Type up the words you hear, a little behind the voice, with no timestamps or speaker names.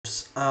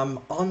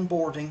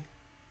onboarding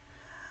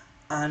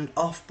and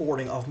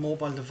offboarding of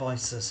mobile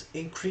devices.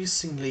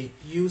 Increasingly,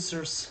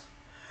 users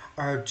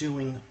are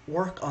doing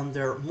work on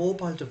their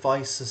mobile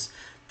devices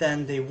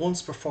than they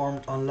once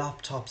performed on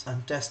laptops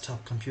and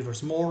desktop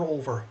computers.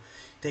 Moreover,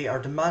 they are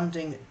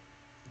demanding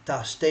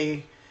that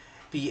they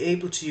be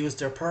able to use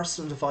their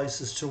personal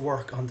devices to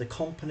work on the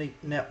company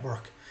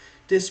network.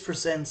 This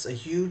presents a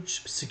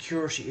huge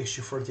security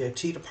issue for the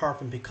IT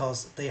department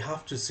because they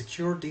have to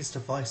secure these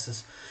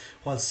devices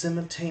while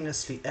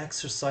simultaneously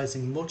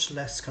exercising much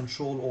less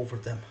control over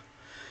them.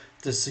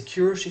 The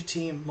security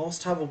team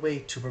must have a way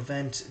to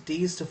prevent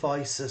these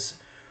devices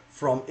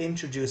from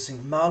introducing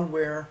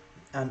malware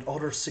and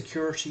other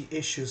security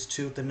issues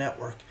to the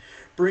network.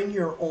 Bring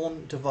your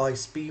own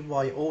device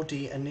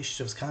BYOD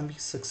initiatives can be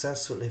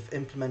successful if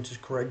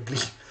implemented correctly.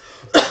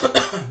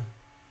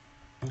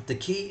 The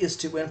key is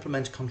to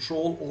implement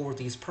control over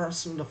these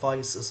personal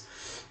devices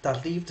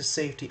that leave the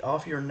safety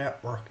of your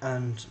network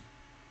and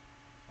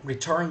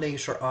return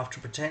later after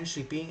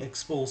potentially being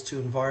exposed to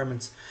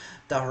environments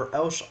that are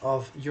out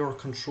of your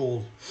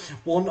control.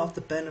 One of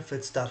the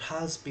benefits that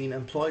has been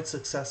employed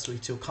successfully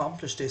to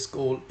accomplish this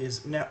goal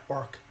is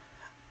network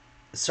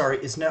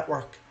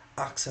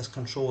access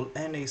control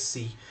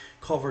 (NAC),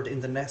 covered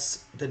in the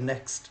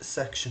next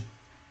section.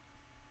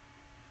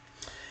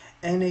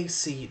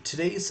 NAC,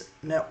 today's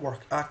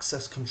network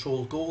access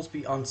control, goes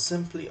beyond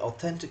simply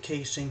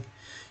authenticating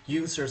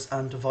users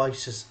and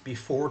devices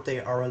before they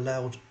are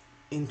allowed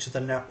into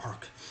the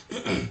network.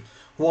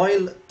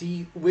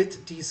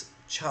 With these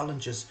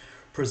challenges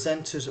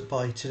presented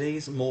by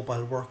today's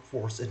mobile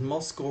workforce, it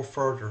must go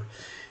further.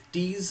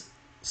 These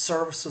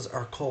services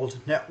are called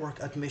network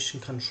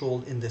admission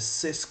control in the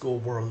Cisco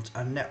world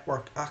and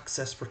network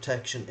access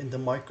protection in the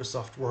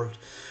Microsoft world,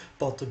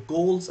 but the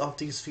goals of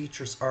these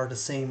features are the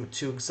same: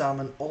 to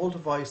examine all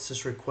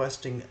devices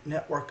requesting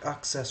network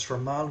access for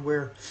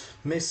malware,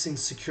 missing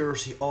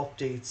security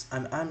updates,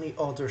 and any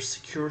other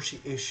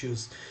security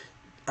issues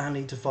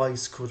any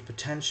device could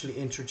potentially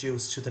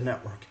introduce to the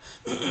network.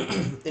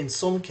 In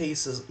some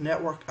cases,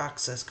 network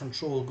access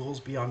control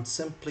goes beyond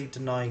simply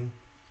denying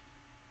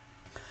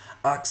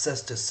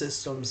access to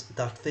systems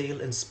that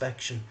fail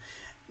inspection.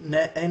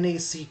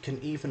 NAC can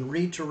even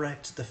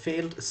redirect the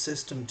failed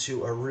system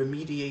to a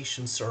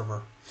remediation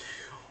server,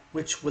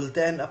 which will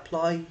then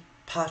apply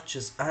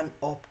patches and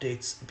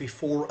updates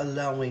before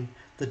allowing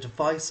the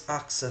device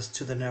access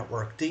to the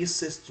network. These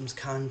systems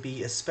can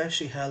be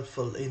especially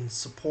helpful in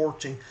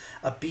supporting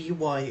a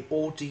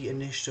BYOD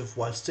initiative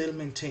while still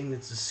maintaining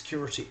the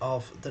security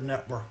of the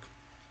network.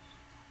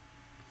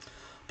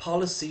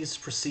 Policies,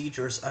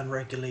 procedures, and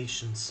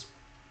regulations.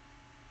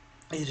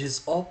 It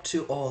is up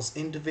to us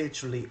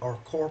individually or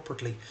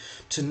corporately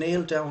to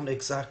nail down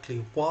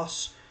exactly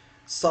what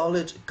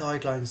solid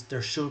guidelines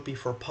there should be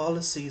for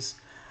policies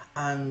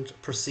and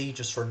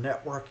procedures for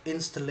network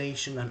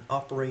installation and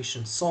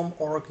operation. Some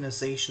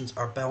organizations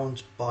are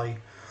bound by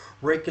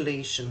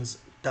regulations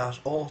that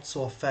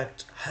also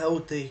affect how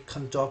they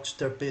conduct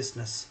their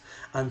business,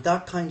 and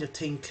that kind of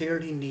thing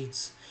clearly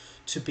needs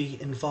to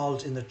be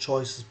involved in the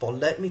choices. But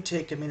let me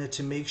take a minute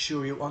to make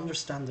sure you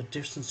understand the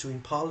difference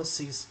between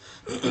policies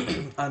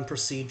and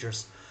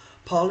procedures.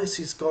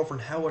 Policies govern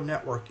how a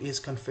network is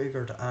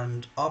configured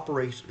and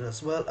operated,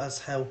 as well as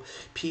how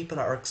people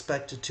are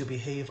expected to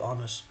behave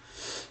on it.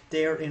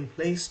 They are in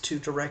place to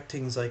direct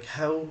things like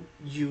how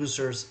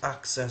users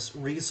access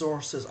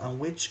resources and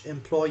which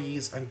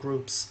employees and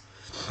groups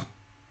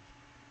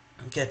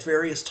get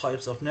various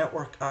types of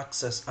network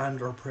access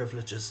and or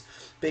privileges.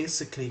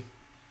 Basically,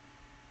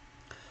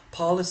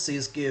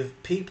 policies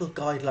give people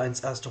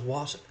guidelines as to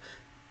what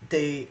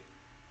they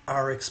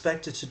are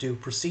expected to do.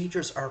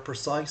 Procedures are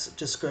precise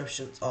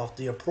descriptions of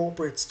the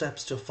appropriate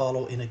steps to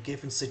follow in a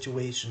given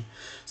situation,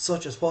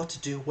 such as what to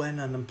do when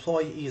an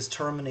employee is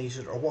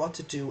terminated or what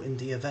to do in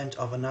the event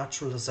of a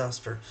natural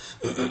disaster.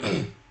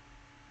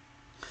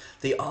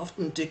 They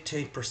often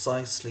dictate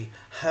precisely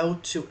how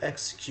to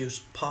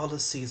execute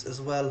policies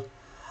as well.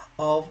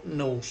 Of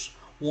note,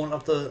 one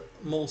of the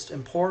most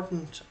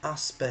important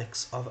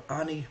aspects of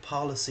any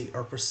policy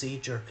or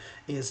procedure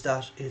is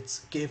that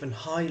it's given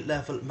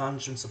high-level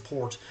management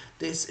support.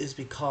 This is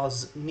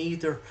because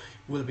neither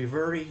will be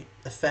very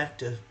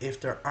effective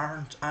if there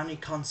aren't any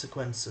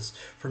consequences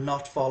for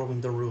not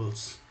following the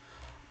rules.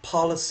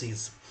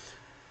 Policies.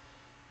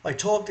 I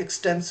talked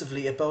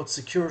extensively about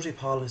security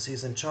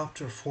policies in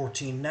Chapter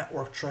 14,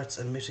 Network Threats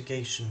and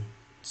Mitigation.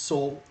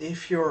 So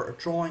if you're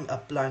drawing a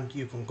blank,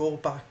 you can go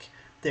back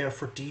there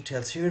for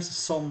details. Here's a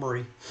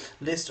summary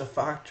list of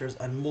factors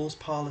and most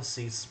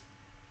policies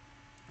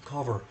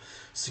cover.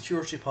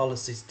 Security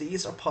policies.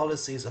 These are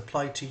policies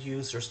applied to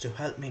users to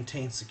help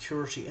maintain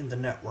security in the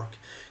network.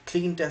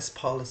 Clean desk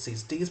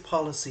policies. These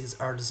policies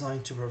are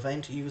designed to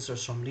prevent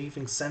users from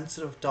leaving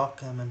sensitive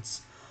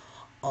documents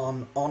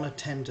on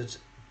unattended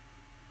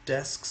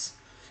desks.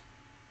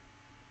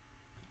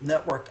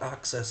 Network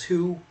access.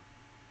 Who,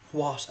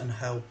 what and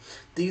how.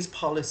 These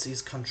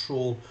policies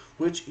control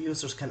which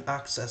users can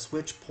access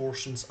which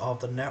portions of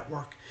the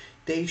network.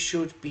 They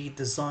should be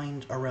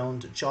designed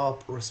around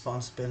job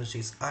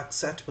responsibilities.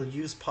 Acceptable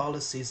use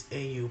policies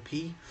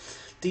AUP.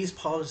 These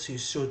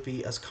policies should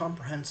be as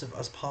comprehensive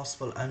as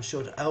possible and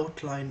should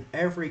outline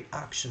every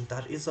action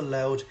that is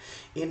allowed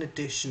in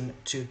addition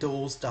to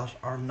those that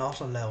are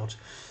not allowed.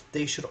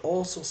 They should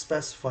also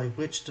specify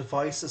which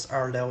devices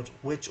are allowed,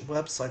 which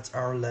websites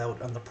are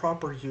allowed, and the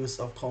proper use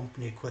of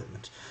company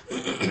equipment.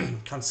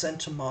 Consent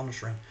to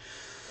monitoring.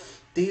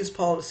 These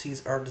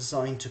policies are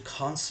designed to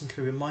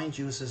constantly remind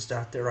users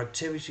that their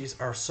activities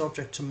are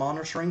subject to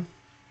monitoring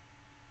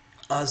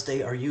as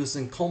they are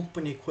using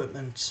company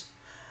equipment,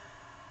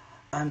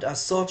 and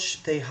as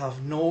such they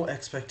have no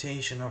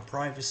expectation of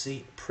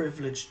privacy.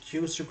 Privileged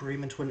use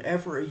agreement.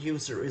 Whenever a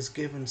user is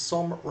given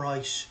some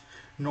right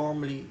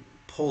normally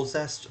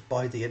possessed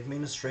by the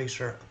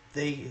administrator,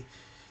 they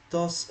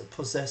thus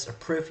possess a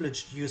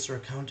privileged user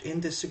account.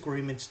 In this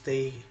agreement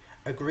they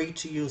agree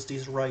to use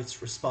these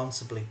rights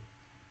responsibly.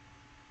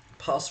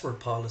 Password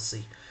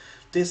policy.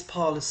 This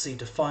policy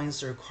defines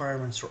the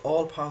requirements for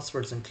all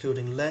passwords,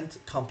 including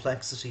length,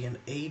 complexity, and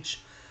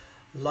age.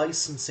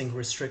 Licensing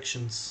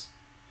restrictions.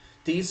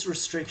 These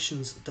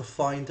restrictions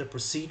define the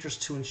procedures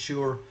to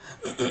ensure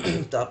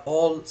that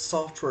all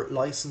software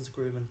license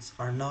agreements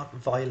are not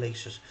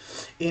violated.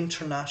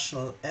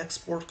 International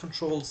export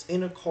controls.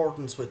 In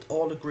accordance with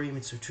all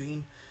agreements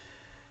between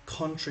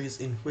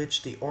countries in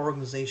which the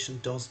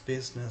organization does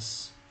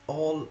business,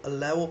 all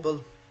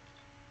allowable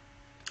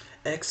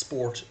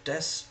export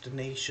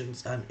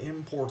destinations and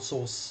import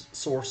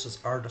sources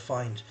are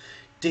defined.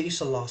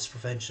 Data loss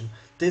prevention.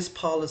 This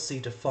policy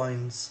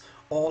defines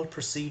all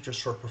procedures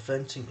for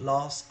preventing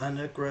loss and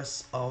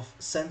egress of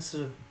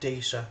sensitive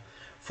data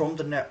from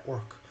the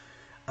network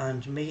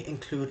and may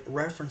include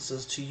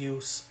references to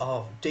use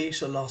of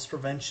data loss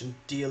prevention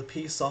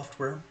DLP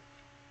software.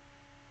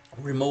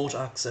 Remote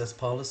access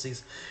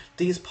policies.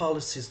 These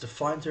policies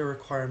define the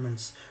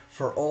requirements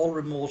for all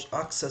remote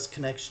access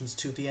connections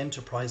to the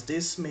enterprise.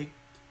 This may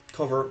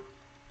cover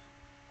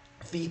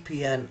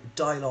VPN,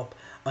 dial-up,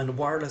 and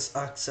wireless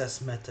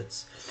access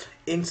methods.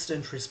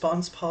 Incident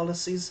response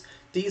policies.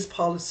 These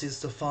policies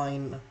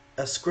define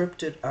a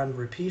scripted and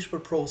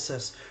repeatable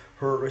process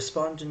for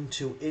responding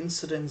to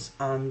incidents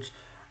and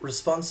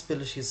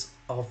responsibilities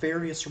of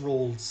various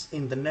roles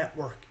in the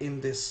network in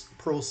this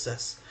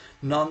process.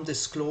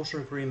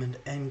 Non-disclosure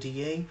agreement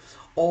NDA.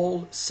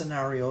 All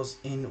scenarios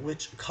in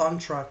which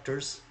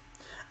contractors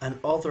and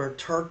other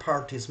third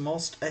parties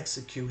must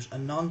execute a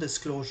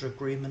non-disclosure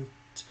agreement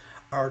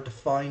are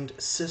defined.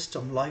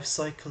 System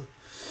lifecycle.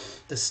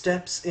 The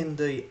steps in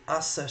the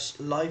asset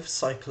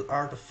lifecycle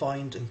are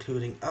defined,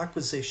 including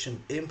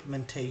acquisition,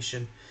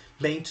 implementation,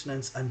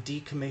 maintenance, and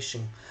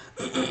decommissioning.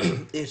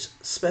 It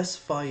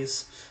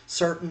specifies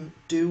certain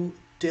due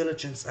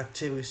diligence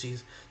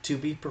activities to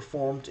be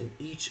performed in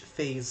each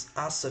phase.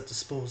 Asset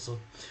disposal.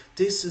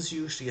 This is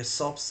usually a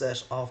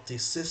subset of the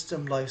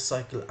system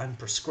lifecycle and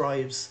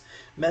prescribes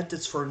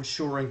methods for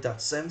ensuring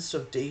that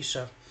sensitive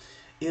data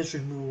is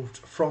removed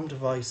from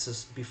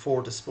devices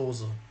before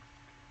disposal.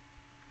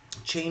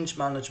 Change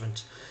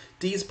management.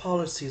 These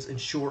policies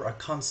ensure a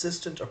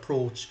consistent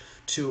approach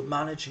to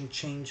managing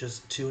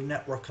changes to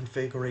network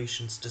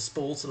configurations,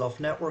 disposal of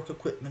network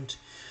equipment,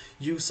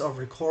 use of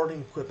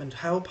recording equipment,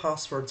 how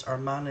passwords are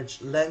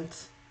managed,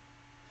 length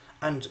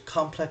and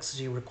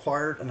complexity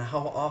required and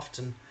how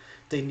often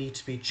they need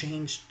to be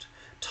changed,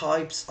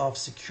 types of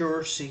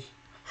security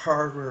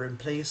hardware in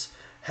place,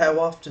 how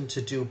often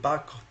to do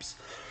backups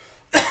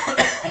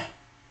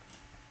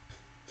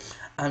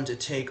and to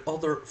take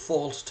other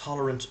fault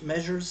tolerant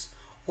measures,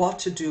 what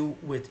to do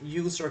with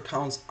user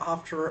accounts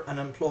after an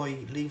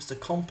employee leaves the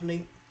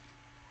company,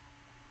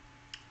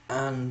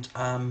 and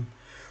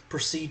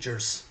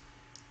procedures.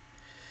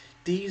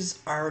 These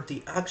are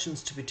the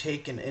actions to be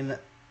taken in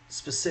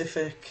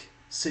specific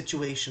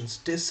situations.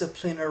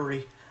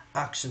 Disciplinary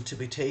action to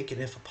be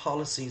taken if a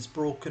policy is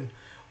broken,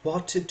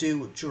 what to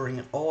do during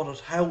an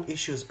audit, how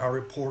issues are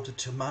reported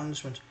to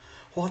management,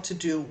 what to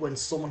do when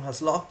someone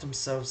has locked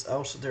themselves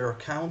out of their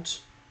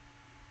account,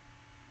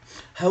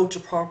 how to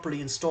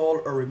properly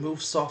install or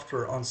remove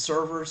software on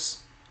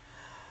servers,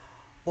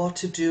 what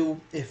to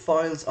do if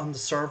files on the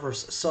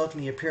servers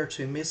suddenly appear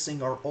to be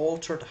missing or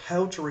altered,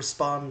 how to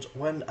respond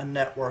when a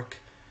network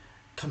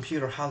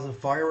computer has a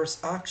virus,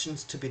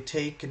 actions to be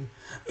taken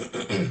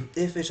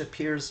if it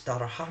appears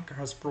that a hacker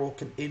has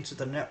broken into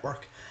the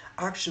network,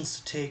 actions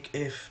to take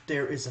if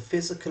there is a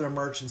physical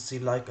emergency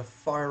like a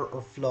fire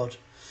or flood.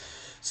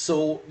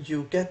 So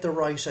you get the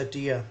right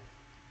idea.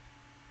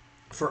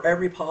 For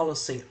every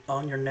policy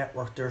on your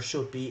network, there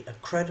should be a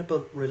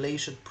credible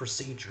related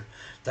procedure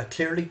that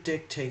clearly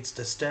dictates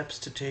the steps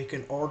to take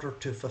in order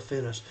to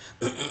fulfill it.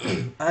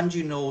 And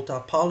you know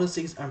that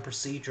policies and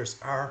procedures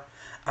are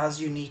as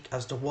unique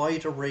as the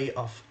wide array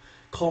of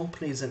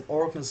companies and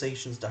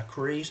organizations that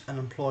create and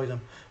employ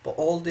them. But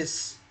all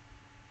this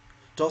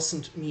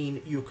doesn't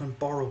mean you can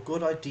borrow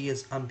good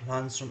ideas and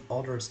plans from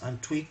others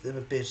and tweak them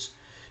a bit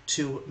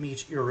to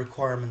meet your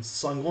requirements.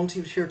 So I'm going to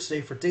leave it here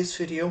today for this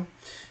video.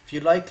 If you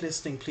like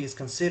listening, please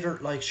consider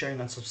like, sharing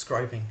and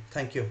subscribing.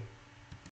 Thank you.